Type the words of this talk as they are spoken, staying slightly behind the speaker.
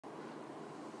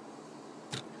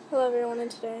Hello everyone, and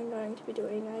today I'm going to be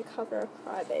doing a cover of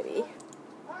Crybaby.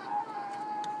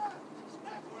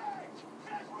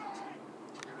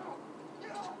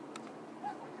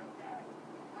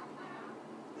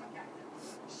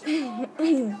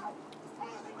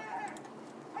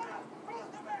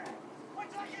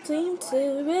 Seem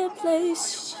to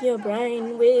replace your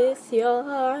brain with your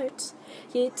heart.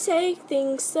 You take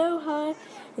things so hard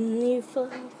and you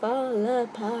fall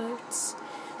apart.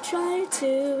 Try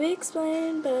to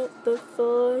explain, but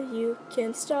before you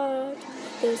can start,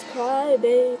 those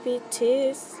crybaby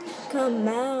tears come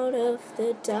out of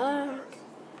the dark.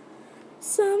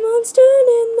 Someone's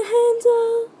turning the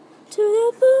handle to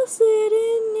that faucet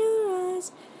in your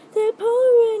eyes. They're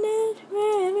pouring it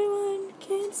where everyone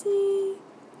can see.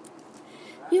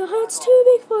 Your heart's too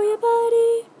big for your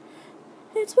body,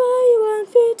 it's why you won't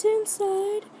fit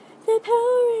inside. They're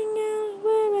pouring out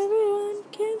where everyone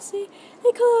can see.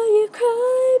 They call you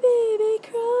crybaby,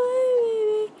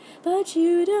 crybaby, but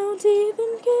you don't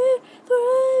even care.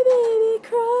 Crybaby,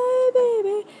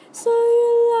 crybaby, so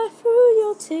you laugh through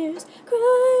your tears.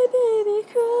 Crybaby,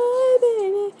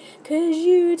 crybaby, 'cause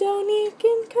you don't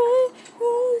even care.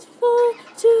 Always fall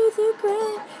to the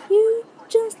ground, you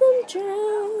just let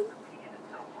drown.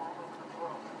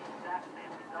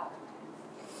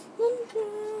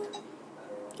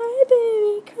 Cry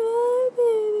baby, cry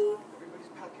baby.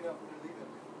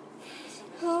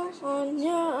 All on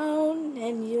your own,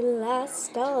 and you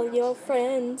lost all your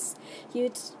friends. You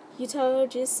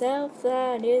told yourself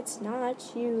that it's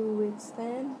not you, it's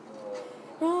them.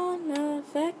 One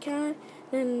of a kind,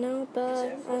 and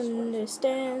nobody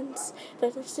understands.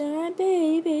 But the cry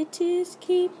baby tears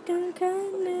keep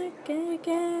coming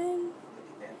again.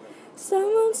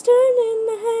 Someone's turning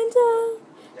the handle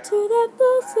to that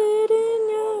faucet in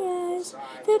your eyes.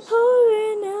 They're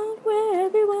pouring out where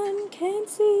everyone can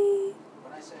see.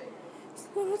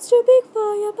 So it's too big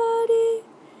for your body,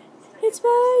 it's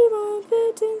why you won't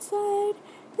fit inside.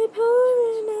 They're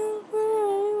pouring out where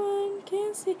everyone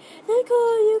can see. They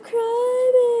call you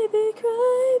crybaby,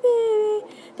 crybaby,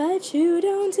 but you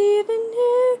don't even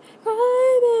hear.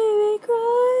 Crybaby,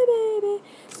 crybaby,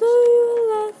 so you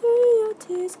laugh through your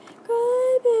tears.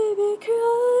 Crybaby,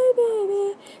 crybaby,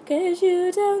 'cause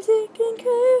you don't even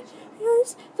care.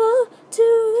 Just fall to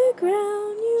the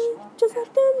ground, you just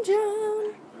let them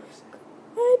drown.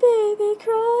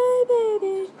 Cry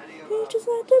baby, you just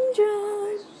let them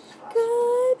drown.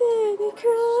 Cry baby,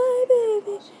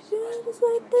 you just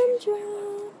let them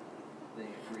drown.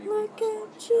 Look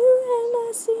at you and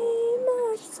I see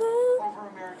myself.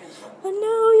 I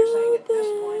know you're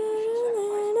better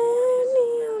than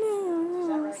anyone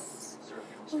else.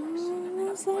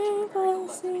 There's a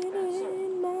faucet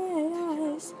in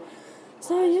my eyes,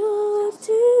 so your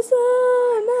tears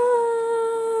are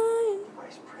mine.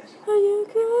 Oh, you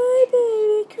cry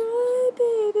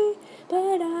baby,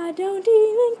 but I don't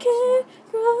even care.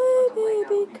 Cry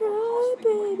baby,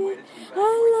 I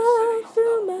laugh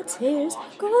through my tears.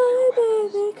 Cry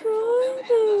baby,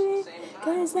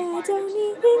 'cause I don't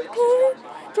even care.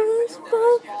 Just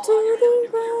fall to the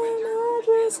ground, I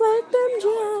just let them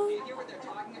drown.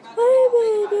 Cry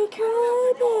baby,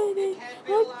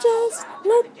 I just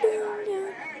let them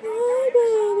drown. Cry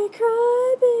baby,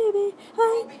 I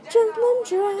just let them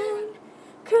drown.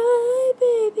 Cry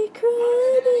baby,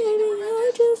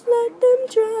 I just let them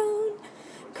drown.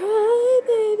 Cry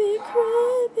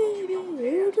baby,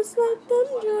 you just let them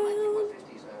drown.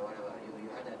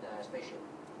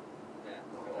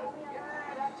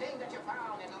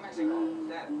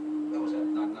 That was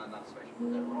not special.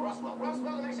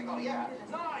 Roswell, New Mexico, yeah.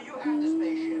 No, you had the